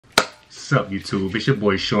Sup YouTube, it's your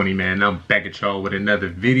boy Shawnee, man. I'm back at y'all with another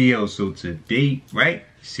video. So today, right,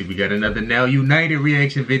 see, we got another Now United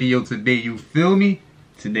reaction video today, you feel me?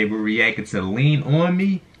 Today we're reacting to Lean On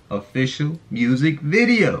Me official music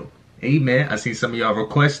video. Hey man, I seen some of y'all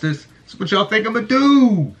request this. So what y'all think I'ma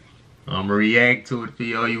do? I'ma react to it for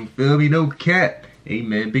y'all, you feel me? No cap. Hey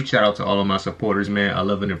man, big shout out to all of my supporters, man. I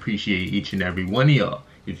love and appreciate each and every one of y'all.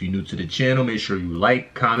 If you're new to the channel, make sure you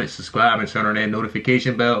like, comment, subscribe, and turn on that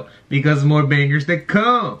notification bell because more bangers to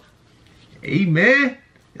come. Hey man,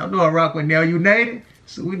 y'all know I rock with Now United,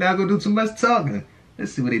 so we're not gonna do too much talking.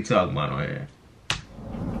 Let's see what they talking about on here.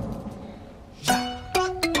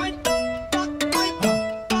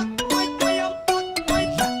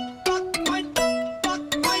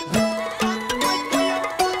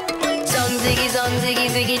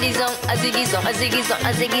 Ziggity zong, a ziggy zong, a ziggy zong,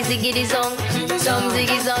 a ziggy ziggity zong. Zong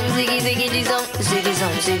ziggy zong, ziggy ziggity zong, ziggy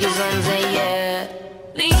zong, say yeah.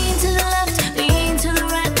 Lean to the left, lean to the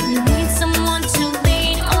right. You need someone to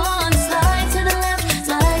lean on. Slide to the left,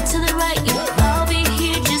 slide to the right. I'll be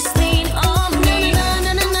here, just lean on me. Na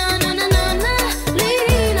na na na na na na na.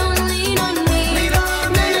 Lean on me. Na na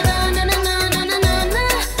na na na na na na na.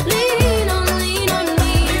 Lean on me.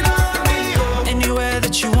 Anywhere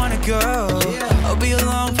that you wanna go, I'll be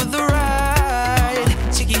along for the ride.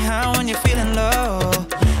 Take you high when you're feeling low.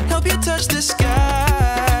 Help you touch the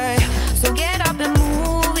sky. So get up and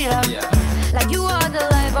move, yeah. Like you are the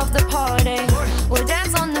life of the party. We'll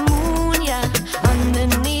dance on the moon, yeah.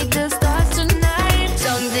 Underneath the stars tonight.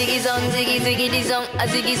 Song ziggy zong, ziggy ziggity zong, a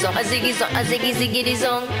ziggy zong, a ziggy zong, a ziggy ziggity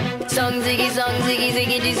zong. Song ziggy zong, ziggy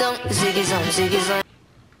ziggity zong, ziggy zong.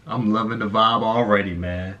 I'm loving the vibe already,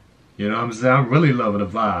 man. You know what I'm saying? I'm really loving the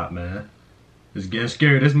vibe, man. It's getting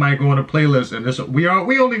scary. This might go on a playlist, and this we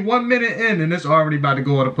only 1 minute in, and it's already about to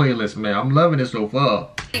go on a playlist, man. I'm loving it so far.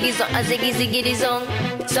 Ziggy zong, a ziggy ziggity zong.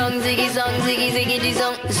 Song ziggy zong, ziggy ziggity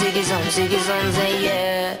zong, ziggy zong, say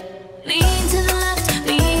yeah. Lean to the left,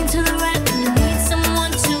 lean to the right. You need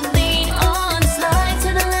someone to lean on. Slide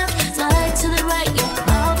to the left, slide to the right. Yeah,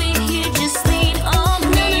 I'll be here, just lean on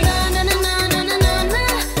me. Na na na na na na na na.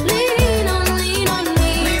 Lean on me. Na na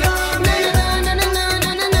na na na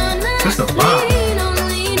na na na na. That's a vibe.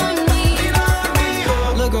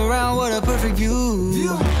 Look around, what a perfect view.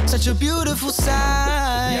 Such a beautiful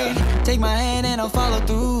sight. Take my hand and I'll follow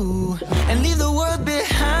through and leave the world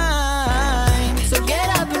behind. So get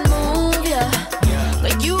up and move, yeah.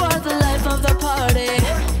 Like you are the life of the party.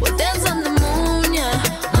 We'll dance on the moon, yeah.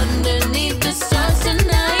 Underneath the stars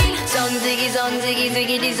tonight. Song ziggy zong, ziggy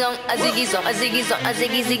ziggity zong, a ziggy zong, a ziggy zong, a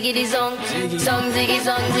ziggy ziggity zong. Song ziggy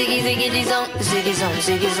zong, ziggy ziggity zong, ziggy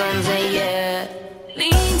zong, say yeah.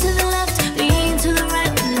 Lean to the left, lean to the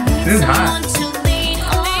right. This is hot. To lean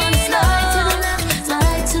on. Slide to the left,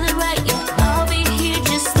 slide to the right. Yeah, I'll be here,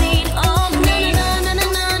 just lean on me. Na na na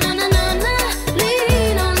na na na na na.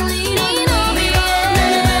 Lean on me. Na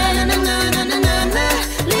na na na na na na.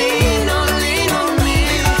 Lean on me.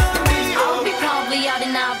 I'll be probably out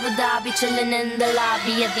in Abu Dhabi, chilling in the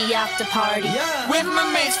lobby at the after party with my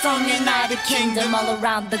mates from United Kingdom, all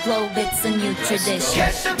around the globe. It's a new tradition.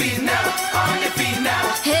 Catch the beat now, on your feet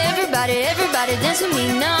now. Everybody, everybody dance with me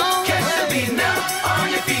now. Catch the beat now, on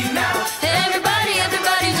your feet now. Everybody,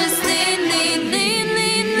 everybody just lean, lean, lean,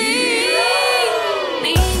 lean, lean.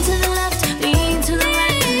 Lean to the left, lean to the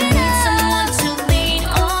right. You need someone to lean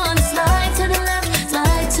on. Slide to the left,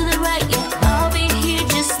 slide to the right. Yeah, I'll be here,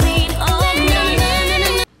 just lean on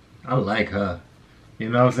me. I like her. You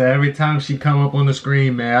know what I'm saying? Every time she come up on the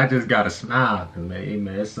screen, man, I just gotta smile. Cause man, hey,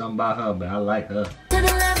 man, it's something about her, man. I like her. To the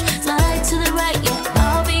left, slide to the right. Yeah,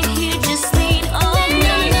 I'll be here, just lean on me.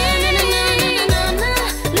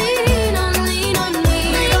 Lean on me.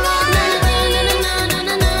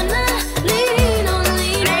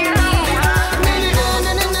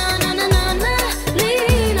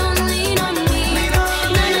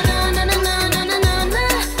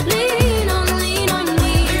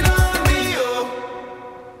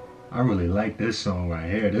 I really like this song right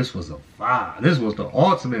here. This was a vibe. This was the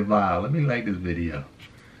ultimate vibe. Let me like this video.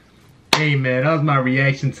 Hey man, that was my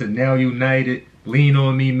reaction to Now United. Lean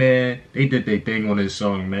On Me, man. They did their thing on this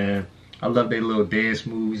song, man. I love their little dance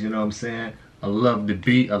moves, you know what I'm saying? I love the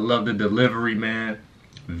beat. I love the delivery, man.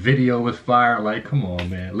 Video was fire. Like, come on,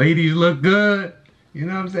 man. Ladies look good. You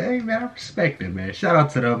know what I'm saying? Hey man, I respect it, man. Shout out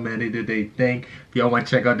to them, man. They did their thing. If y'all want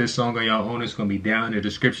to check out this song on your own, it's going to be down in the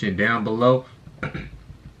description down below.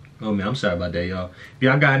 Oh man, I'm sorry about that, y'all. If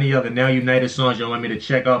y'all got any other Now United songs y'all want me to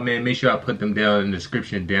check out, man, make sure I put them down in the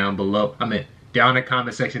description down below. I mean, down in the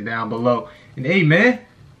comment section down below. And hey, man,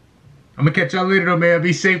 I'm gonna catch y'all later, though, man.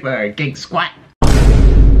 Be safe. All right, gang squat.